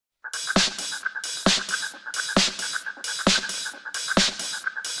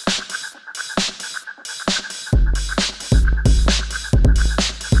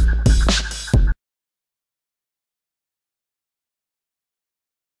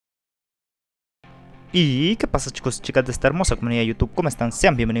Y qué pasa, chicos y chicas de esta hermosa comunidad de YouTube, ¿cómo están?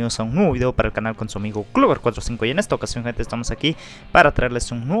 Sean bienvenidos a un nuevo video para el canal con su amigo Clover45. Y en esta ocasión, gente, estamos aquí para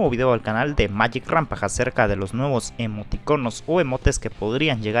traerles un nuevo video al canal de Magic Rampage acerca de los nuevos emoticonos o emotes que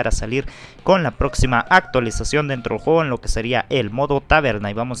podrían llegar a salir con la próxima actualización dentro del juego en lo que sería el modo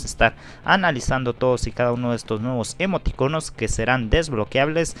taberna. Y vamos a estar analizando todos y cada uno de estos nuevos emoticonos que serán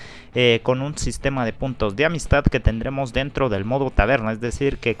desbloqueables con un sistema de puntos de amistad que tendremos dentro del modo taberna. Es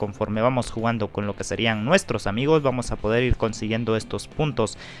decir, que conforme vamos jugando con lo que sería nuestros amigos, vamos a poder ir consiguiendo estos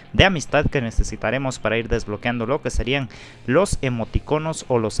puntos de amistad que necesitaremos para ir desbloqueando lo que serían los emoticonos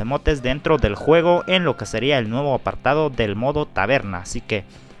o los emotes dentro del juego en lo que sería el nuevo apartado del modo taberna. Así que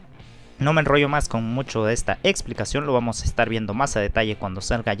no me enrollo más con mucho de esta explicación, lo vamos a estar viendo más a detalle cuando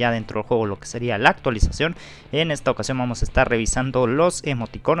salga ya dentro del juego lo que sería la actualización. En esta ocasión vamos a estar revisando los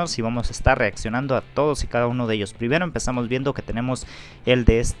emoticonos y vamos a estar reaccionando a todos y cada uno de ellos. Primero empezamos viendo que tenemos el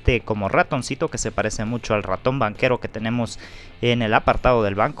de este como ratoncito que se parece mucho al ratón banquero que tenemos en el apartado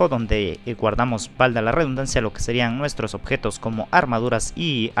del banco, donde guardamos, valga la redundancia, lo que serían nuestros objetos como armaduras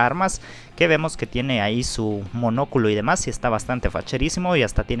y armas, que vemos que tiene ahí su monóculo y demás, y está bastante facherísimo, y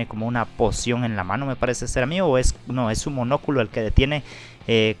hasta tiene como una poción en la mano, me parece ser a mí, o es, no, es su monóculo el que detiene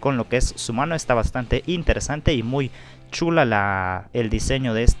con lo que es su mano. Está bastante interesante y muy chula el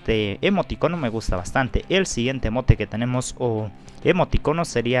diseño de este emoticono, me gusta bastante. El siguiente emote que tenemos o emoticono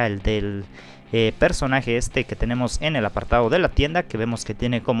sería el del personaje este que tenemos en el apartado de la tienda, que vemos que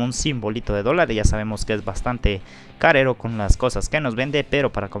tiene como un simbolito de dólar, y ya sabemos que es bastante carero con las cosas que nos vende,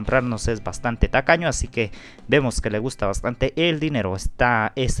 pero para comprarnos es bastante tacaño, así que vemos que le gusta bastante el dinero.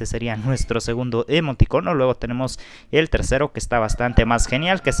 Este sería nuestro segundo emoticono. Luego tenemos el tercero, que está bastante más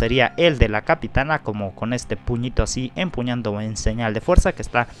genial, que sería el de la capitana, como con este puñito así empuñando en señal de fuerza, que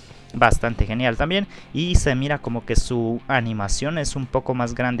está bastante genial también, y se mira como que su animación es un poco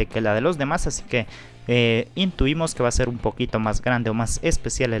más grande que la de los demás, así que intuimos que va a ser un poquito más grande o más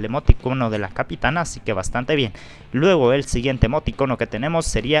especial el emoticono de la capitana, así que bastante bien. Luego el siguiente emoticono que tenemos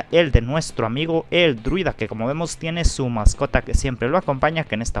sería el de nuestro amigo el druida, que como vemos tiene su mascota que siempre lo acompaña,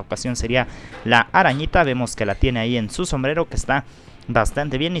 que en esta ocasión sería la arañita. Vemos que la tiene ahí en su sombrero, que está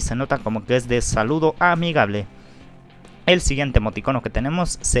bastante bien y se nota como que es de saludo amigable. El siguiente emoticono que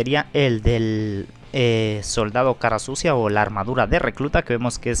tenemos sería el del soldado cara sucia o la armadura de recluta, que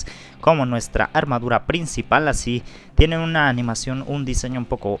vemos que es como nuestra armadura principal. Así tiene una animación, un diseño un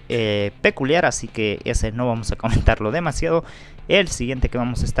poco peculiar, así que ese no vamos a comentarlo demasiado. El siguiente que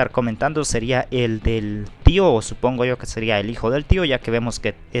vamos a estar comentando sería el del tío, o supongo yo que sería el hijo del tío, ya que vemos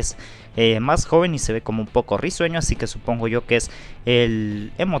que es más joven y se ve como un poco risueño, así que supongo yo que es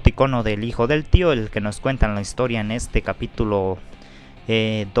el emoticono del hijo del tío, el que nos cuentan la historia en este capítulo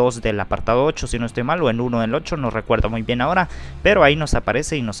 2 del apartado 8, si no estoy mal, o en 1 del 8, no recuerdo muy bien ahora, pero ahí nos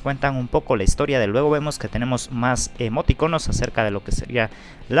aparece y nos cuentan un poco la historia de luego. Vemos que tenemos más emoticonos acerca de lo que sería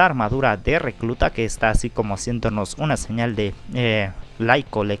la armadura de recluta, que está así como haciéndonos una señal de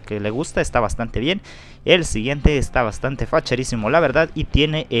laico que le gusta, está bastante bien. El siguiente está bastante facherísimo, la verdad, y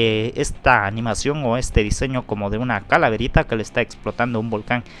tiene esta animación o este diseño como de una calaverita que le está explotando un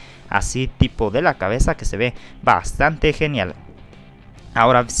volcán así tipo de la cabeza, que se ve bastante genial.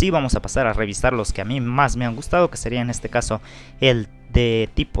 Ahora sí vamos a pasar a revisar los que a mí más me han gustado, que sería en este caso el de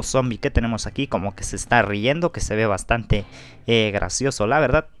tipo zombie que tenemos aquí, como que se está riendo, que se ve bastante gracioso, la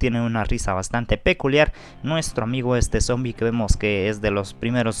verdad, tiene una risa bastante peculiar. Nuestro amigo este zombie, que vemos que es de los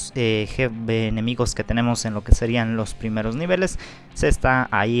primeros enemigos que tenemos en lo que serían los primeros niveles, se está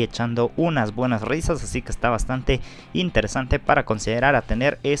ahí echando unas buenas risas, así que está bastante interesante para considerar a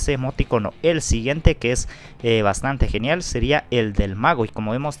tener ese emoticono. El siguiente, que es bastante genial, sería el del mago, y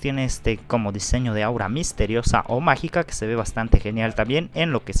como vemos tiene este como diseño de aura misteriosa o mágica, que se ve bastante genial también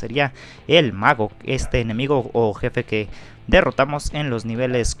en lo que sería el mago, este enemigo o jefe que derrotamos en los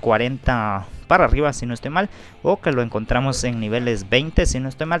niveles 40 para arriba, si no estoy mal, o que lo encontramos en niveles 20, si no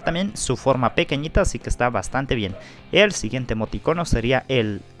estoy mal también. Su forma pequeñita, así que está bastante bien. El siguiente emoticono sería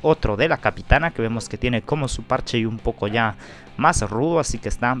el otro de la capitana, que vemos que tiene como su parche y un poco ya más rudo, así que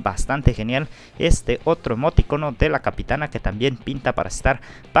está bastante genial este otro emoticono de la capitana, que también pinta para estar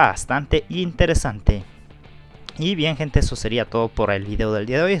bastante interesante. Y bien, gente, eso sería todo por el video del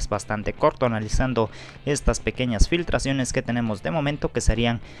día de hoy. Es bastante corto analizando estas pequeñas filtraciones que tenemos de momento, que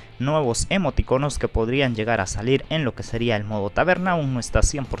serían nuevos emoticonos que podrían llegar a salir en lo que sería el modo taberna. Aún no está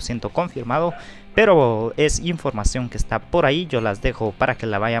 100% confirmado, pero es información que está por ahí. Yo las dejo para que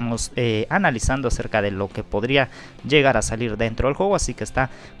la vayamos analizando acerca de lo que podría llegar a salir dentro del juego, así que está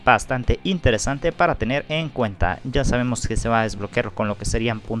bastante interesante para tener en cuenta. Ya sabemos que se va a desbloquear con lo que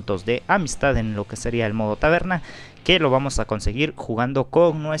serían puntos de amistad en lo que sería el modo taberna, que lo vamos a conseguir jugando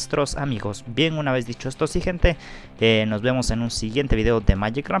con nuestros amigos. Bien, una vez dicho esto, sí gente, nos vemos en un siguiente video de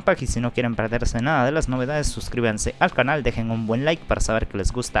Magic Rampage. Y si no quieren perderse nada de las novedades, suscríbanse al canal, dejen un buen like para saber que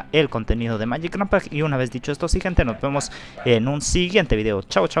les gusta el contenido de Magic Rampage. Y una vez dicho esto, sí gente, nos vemos en un siguiente video.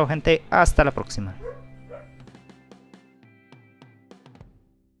 Chao chao gente, hasta la próxima.